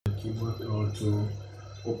keyboard or to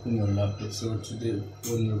open your laptop. So today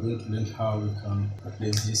we're going to learn how we can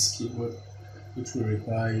replace this keyboard, which will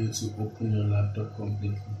require you to open your laptop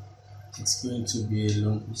completely. It's going to be a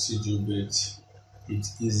long procedure, but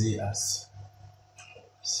it's easy as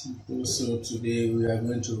simple. So today we are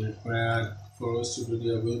going to require, for us to do, we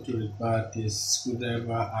are going to require a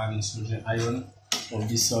screwdriver and a soldering iron of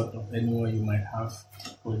this sort, of anyone you might have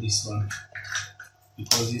for this one.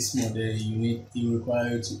 Because this model it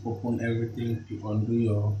requires you to open everything to undo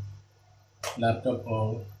your laptop,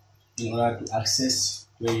 or in order to access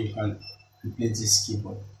where you can replace this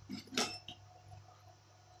keyboard.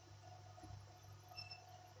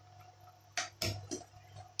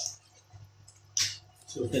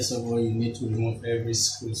 So first of all, you need to remove every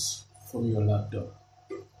screws from your laptop.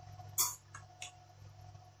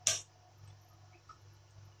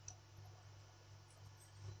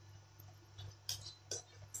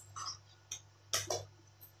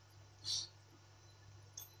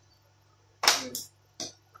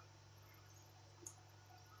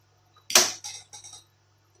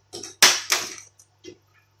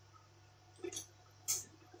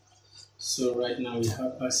 So right now we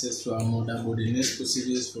have access to our motherboard. The next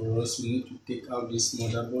procedure is for us, we need to take out this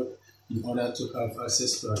motherboard in order to have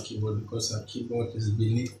access to our keyboard, because our keyboard is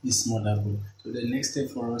beneath this motherboard. So the next step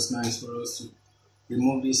for us now is for us to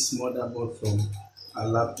remove this motherboard from our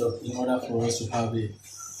laptop in order for us to have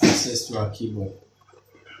access to our keyboard.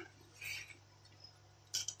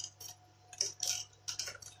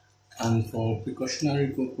 And for precautionary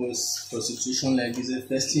purpose, for situation like this, the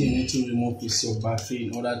first thing you need to remove is your battery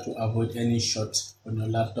in order to avoid any short on your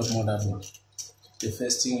laptop motherboard. The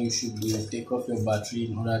first thing you should do is take off your battery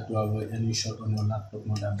in order to avoid any short on your laptop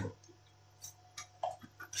motherboard.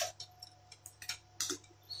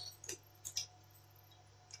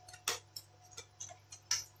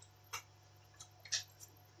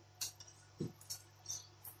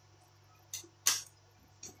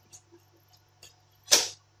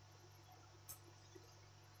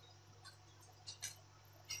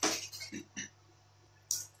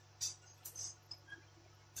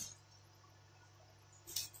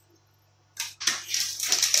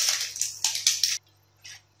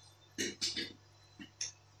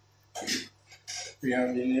 We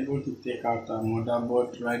have been able to take out our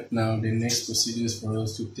motherboard. Right now, the next procedure is for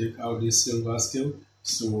us to take out this silver steel.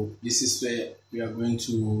 So this is where we are going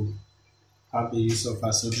to have the use of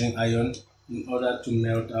a soldering iron in order to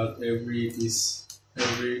melt out every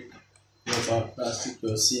rubber plastic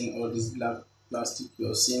you're seeing, or this black plastic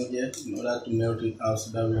you're seeing here, in order to melt it out,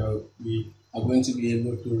 so that we are going to be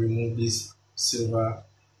able to remove this silver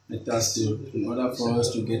metal steel in order for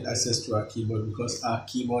us to get access to our keyboard, because our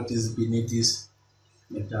keyboard is beneath this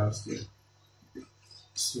metal steel.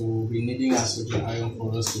 So we're needing a soldering iron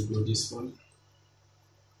for us to do this one.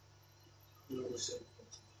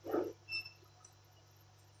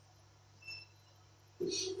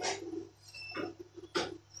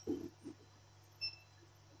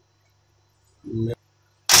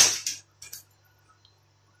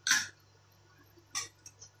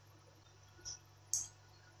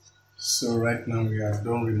 So right now we are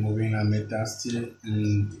done removing our metal steel,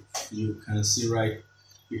 and you can see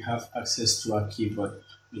we have access to our keyboard.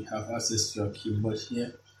 We have access to our keyboard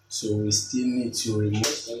here, so we still need to remove.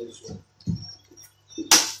 So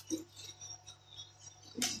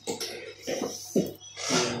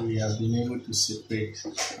we have been able to separate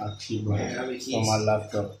our keyboard from our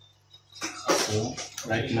laptop. So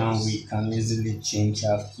right now we can easily change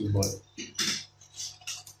our keyboard.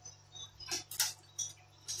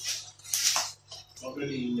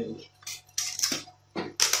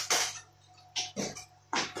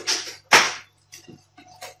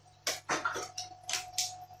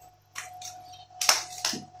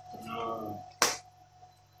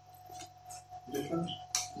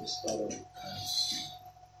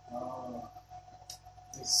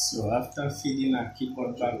 So after feeding our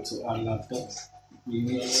keyboard back to our laptop, we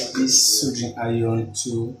need this soldering iron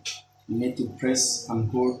to press and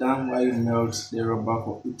hold down while you melt the rubber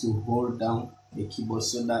for it to hold down the keyboard,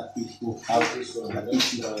 so that it will have, that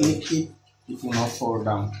if you click it, it will not fall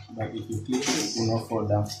down. But if you click it, it will not fall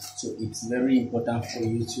down. So it's very important for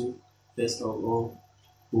you to first of all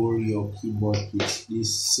hold your keyboard with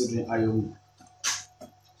this soldering iron.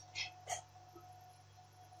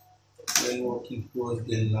 When working towards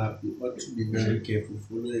the knob, you ought to be very careful.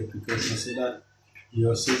 Follow the precautions so that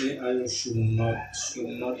your soldering iron should not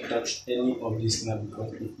touch any of this knob,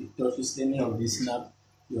 because if it touches any of this knob,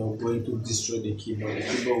 you are going to destroy the keyboard. The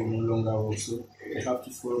keyboard will no longer work. So you have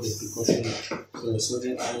to follow the precaution for your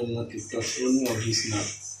soldering iron not to touch any of this knob.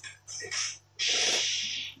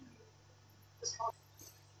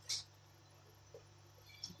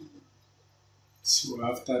 So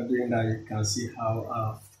after doing that, you can see how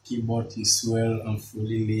our keyboard is well and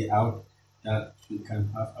fully laid out, that we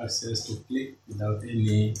can have access to click without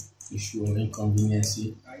any issue or inconvenience.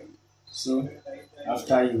 So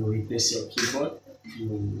after you replace your keyboard,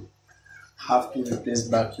 you have to replace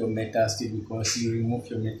back your metal steel, because you remove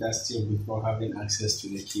your metal steel before having access to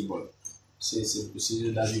the keyboard. So it's a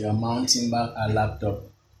procedure that you are mounting back a laptop.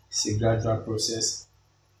 It's a gradual process.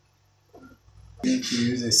 You need to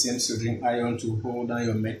use the same soldering iron to hold down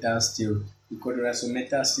your metal steel, because there are some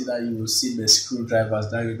metal steel that you will see the screwdrivers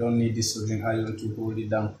that you don't need the soldering iron to hold it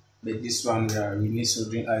down. But this one, we need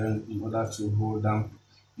soldering iron in order to hold down.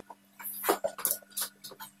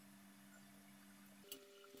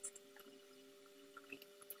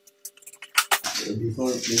 So before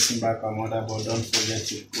replacing back our motherboard, don't forget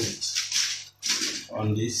to put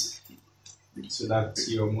on this, so that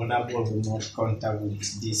your motherboard will not contact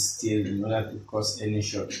with this steel in order to cause any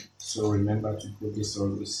short. So remember to put this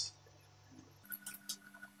always.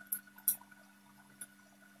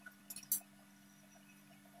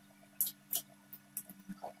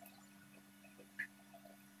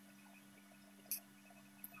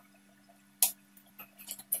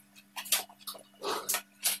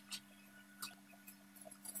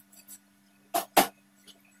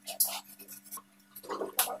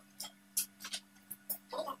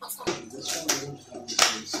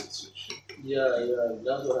 Yeah,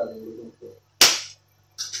 that's what I'm looking for.